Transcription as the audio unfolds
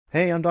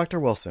Hey, I'm Dr.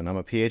 Wilson. I'm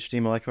a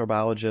PhD molecular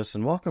biologist,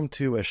 and welcome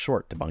to a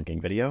short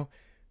debunking video.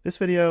 This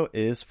video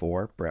is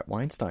for Bret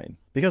Weinstein,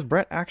 because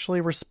Bret actually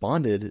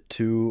responded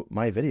to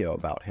my video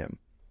about him.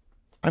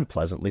 I'm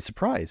pleasantly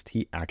surprised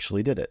he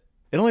actually did it.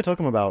 It only took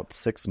him about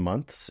 6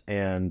 months,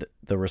 and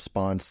the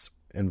response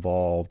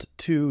involved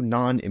 2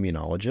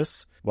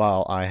 non-immunologists,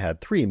 while I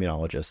had 3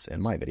 immunologists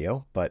in my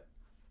video, but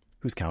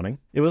who's counting?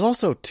 It was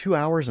also 2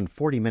 hours and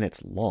 40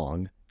 minutes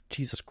long.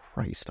 Jesus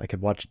Christ, I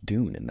could watch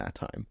Dune in that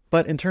time.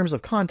 But in terms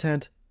of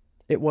content,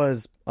 it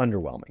was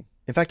underwhelming.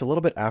 In fact, a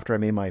little bit after I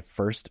made my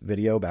first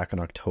video back in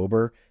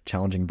October,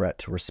 challenging Bret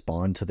to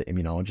respond to the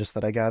immunologist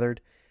that I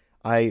gathered,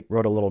 I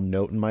wrote a little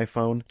note in my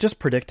phone, just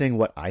predicting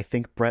what I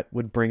think Bret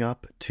would bring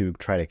up to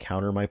try to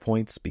counter my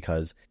points,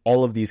 because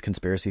all of these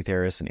conspiracy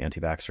theorists and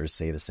anti-vaxxers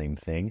say the same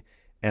thing,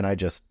 and I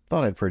just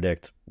thought I'd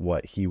predict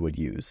what he would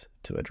use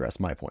to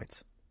address my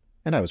points.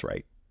 And I was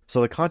right.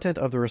 So the content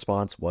of the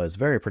response was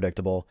very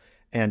predictable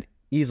and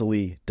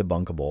easily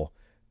debunkable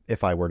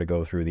if I were to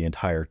go through the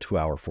entire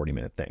 2-hour,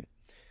 40-minute thing.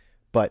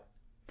 But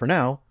for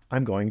now,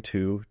 I'm going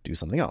to do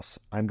something else.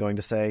 I'm going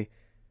to say,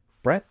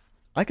 Bret,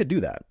 I could do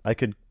that. I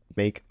could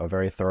make a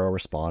very thorough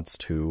response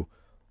to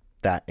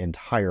that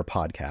entire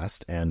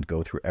podcast and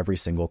go through every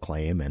single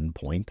claim and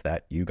point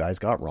that you guys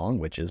got wrong,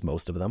 which is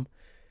most of them.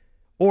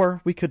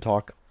 Or we could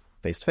talk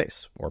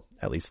face-to-face, or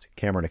at least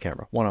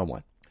camera-to-camera,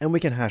 one-on-one, and we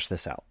can hash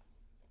this out.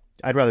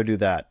 I'd rather do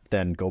that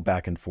than go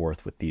back and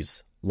forth with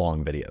these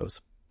long videos.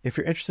 If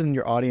you're interested in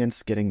your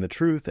audience getting the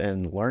truth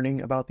and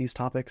learning about these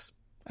topics,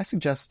 I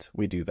suggest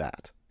we do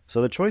that.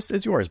 So the choice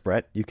is yours,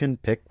 Bret. You can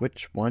pick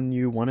which one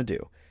you want to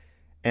do.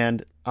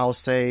 And I'll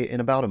say in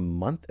about a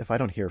month, if I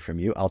don't hear from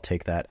you, I'll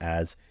take that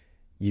as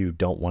you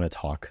don't want to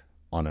talk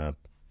on a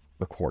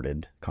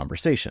recorded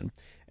conversation.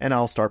 And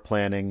I'll start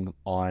planning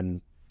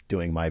on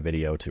doing my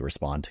video to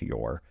respond to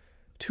your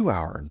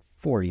 2-hour and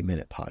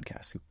 40-minute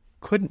podcast. You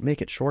couldn't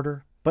make it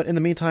shorter. But in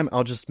the meantime,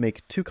 I'll just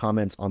make 2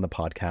 comments on the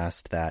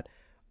podcast that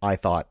I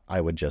thought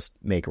I would just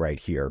make right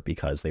here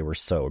because they were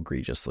so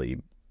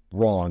egregiously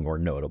wrong or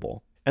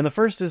notable. And the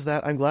first is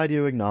that I'm glad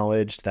you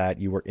acknowledged that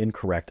you were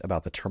incorrect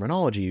about the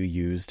terminology you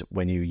used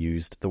when you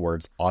used the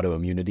words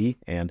autoimmunity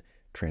and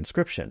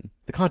transcription.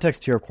 The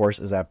context here, of course,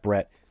 is that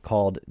Bret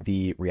called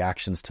the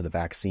reactions to the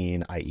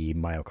vaccine, i.e.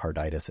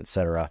 myocarditis,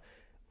 etc.,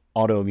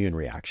 autoimmune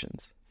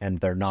reactions. And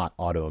they're not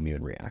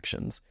autoimmune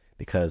reactions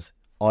because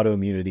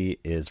autoimmunity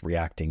is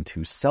reacting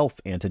to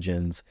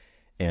self-antigens,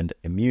 and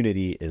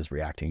immunity is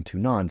reacting to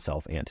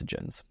non-self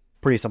antigens.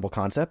 Pretty simple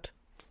concept,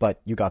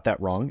 but you got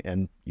that wrong,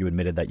 and you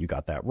admitted that you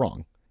got that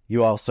wrong.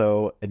 You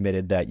also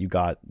admitted that you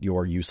got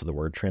your use of the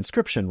word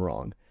transcription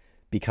wrong,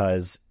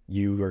 because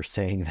you were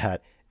saying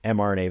that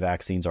mRNA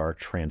vaccines are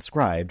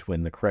transcribed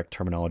when the correct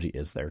terminology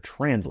is they're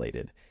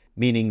translated,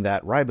 meaning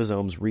that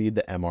ribosomes read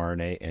the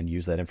mRNA and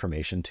use that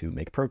information to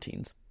make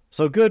proteins.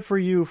 So good for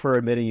you for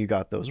admitting you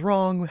got those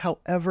wrong.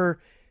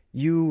 However,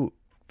 you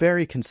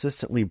very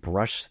consistently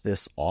brush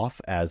this off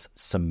as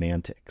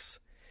semantics.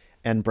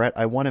 And Bret,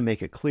 I want to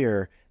make it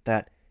clear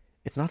that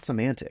it's not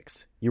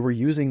semantics. You were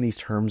using these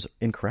terms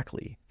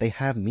incorrectly. They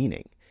have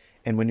meaning.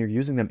 And when you're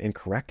using them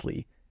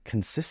incorrectly,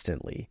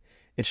 consistently,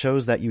 it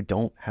shows that you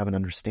don't have an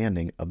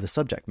understanding of the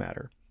subject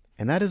matter.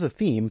 And that is a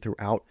theme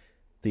throughout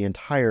the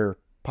entire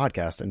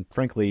podcast and,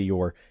 frankly,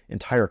 your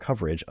entire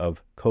coverage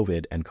of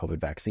COVID and COVID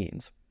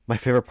vaccines. My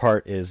favorite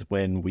part is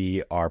when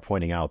we are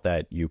pointing out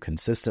that you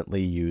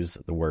consistently use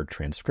the word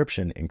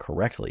transcription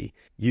incorrectly.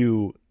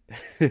 You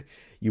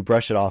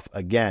brush it off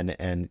again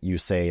and you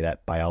say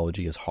that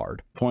biology is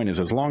hard. Point is,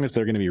 as long as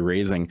they're going to be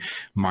raising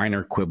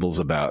minor quibbles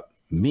about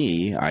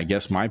me, I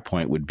guess my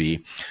point would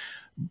be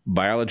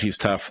biology is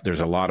tough.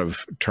 There's a lot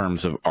of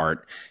terms of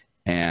art.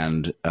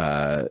 And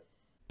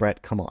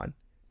Bret, come on.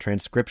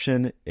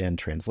 Transcription and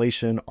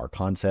translation are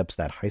concepts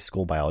that high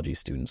school biology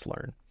students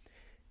learn.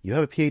 You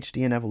have a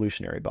PhD in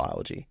evolutionary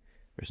biology.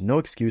 There's no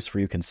excuse for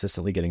you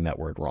consistently getting that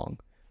word wrong.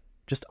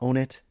 Just own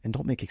it and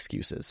don't make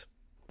excuses.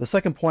 The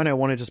second point I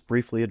want to just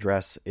briefly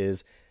address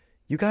is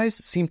you guys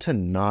seem to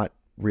not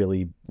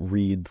really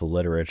read the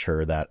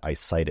literature that I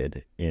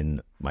cited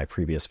in my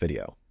previous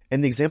video.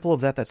 And the example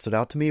of that stood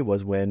out to me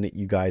was when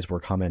you guys were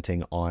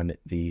commenting on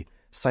the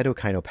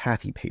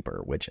Cytokinopathy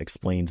paper, which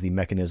explains the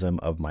mechanism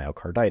of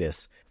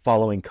myocarditis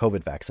following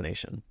COVID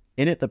vaccination.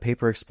 In it, the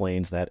paper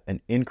explains that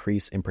an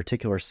increase in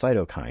particular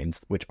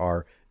cytokines, which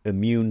are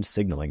immune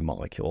signaling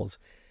molecules,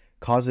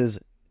 causes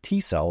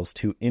T cells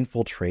to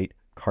infiltrate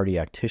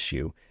cardiac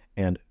tissue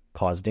and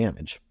cause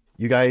damage.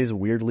 You guys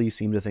weirdly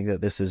seem to think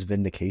that this is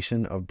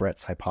vindication of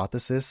Bret's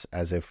hypothesis,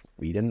 as if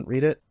we didn't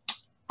read it.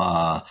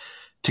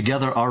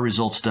 Together, our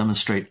results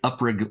demonstrate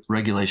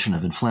upregulation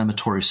of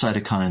inflammatory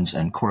cytokines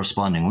and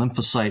corresponding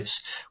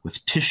lymphocytes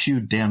with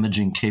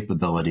tissue-damaging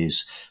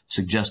capabilities,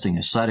 suggesting a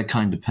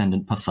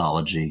cytokine-dependent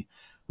pathology,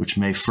 which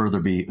may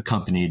further be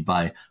accompanied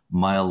by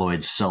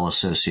myeloid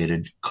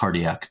cell-associated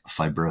cardiac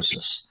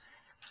fibrosis.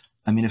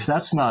 I mean, if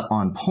that's not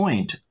on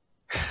point...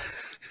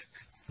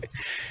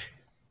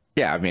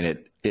 Yeah, I mean,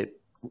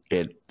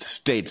 it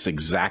states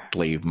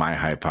exactly my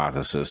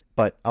hypothesis.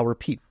 But I'll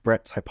repeat,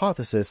 Bret's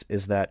hypothesis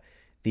is that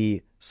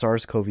the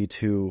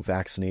SARS-CoV-2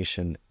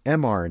 vaccination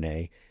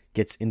mRNA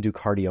gets into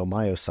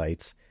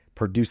cardiomyocytes,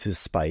 produces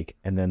spike,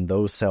 and then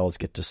those cells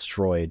get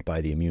destroyed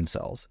by the immune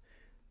cells.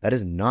 That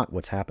is not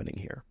what's happening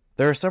here.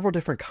 There are several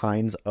different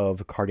kinds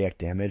of cardiac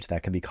damage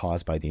that can be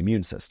caused by the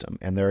immune system,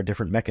 and there are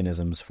different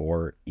mechanisms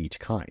for each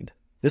kind.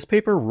 This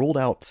paper ruled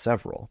out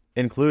several,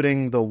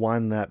 including the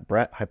one that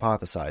Bret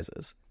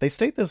hypothesizes. They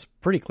state this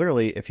pretty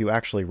clearly if you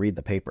actually read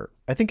the paper.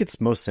 I think it's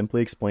most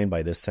simply explained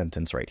by this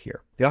sentence right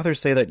here. The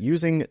authors say that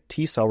using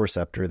T-cell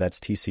receptor,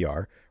 that's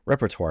TCR,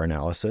 repertoire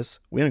analysis,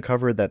 we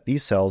uncovered that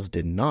these cells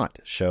did not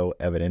show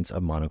evidence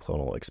of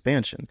monoclonal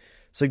expansion,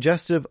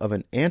 suggestive of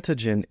an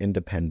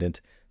antigen-independent,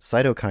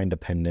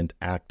 cytokine-dependent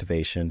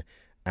activation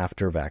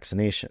after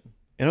vaccination.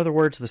 In other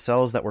words, the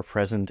cells that were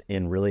present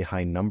in really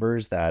high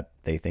numbers that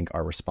they think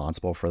are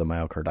responsible for the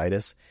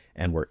myocarditis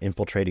and were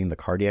infiltrating the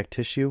cardiac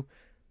tissue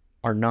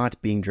are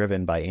not being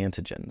driven by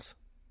antigens.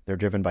 They're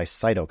driven by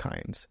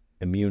cytokines,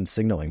 immune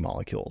signaling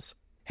molecules.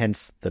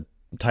 Hence the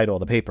title of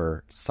the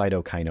paper,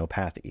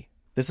 Cytokinopathy.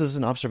 This is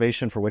an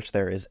observation for which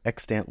there is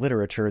extant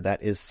literature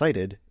that is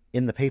cited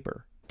in the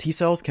paper. T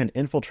cells can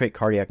infiltrate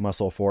cardiac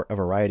muscle for a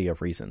variety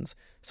of reasons.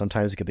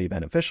 Sometimes it can be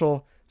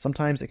beneficial,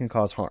 sometimes it can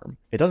cause harm.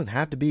 It doesn't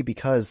have to be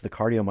because the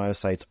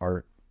cardiomyocytes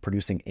are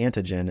producing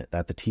antigen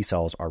that the T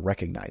cells are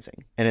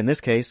recognizing. And in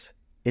this case,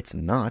 it's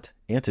not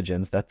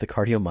antigens that the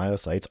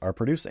cardiomyocytes are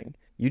producing.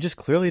 You just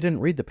clearly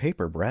didn't read the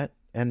paper, Bret,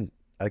 and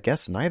I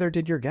guess neither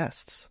did your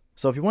guests.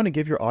 So if you want to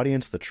give your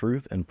audience the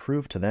truth and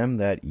prove to them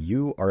that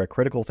you are a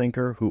critical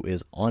thinker who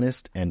is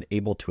honest and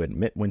able to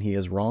admit when he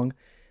is wrong,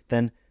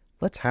 then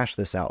let's hash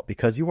this out,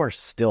 because you are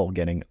still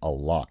getting a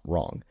lot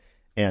wrong.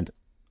 And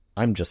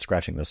I'm just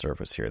scratching the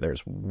surface here.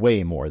 There's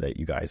way more that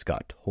you guys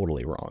got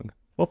totally wrong.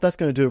 Well, that's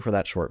going to do it for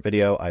that short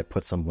video. I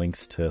put some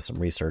links to some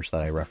research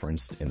that I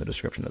referenced in the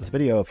description of this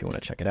video if you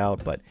want to check it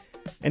out. But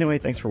anyway,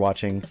 thanks for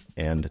watching,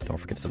 and don't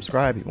forget to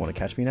subscribe if you want to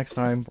catch me next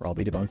time, where I'll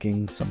be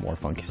debunking some more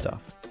funky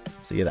stuff.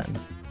 See you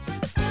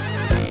then.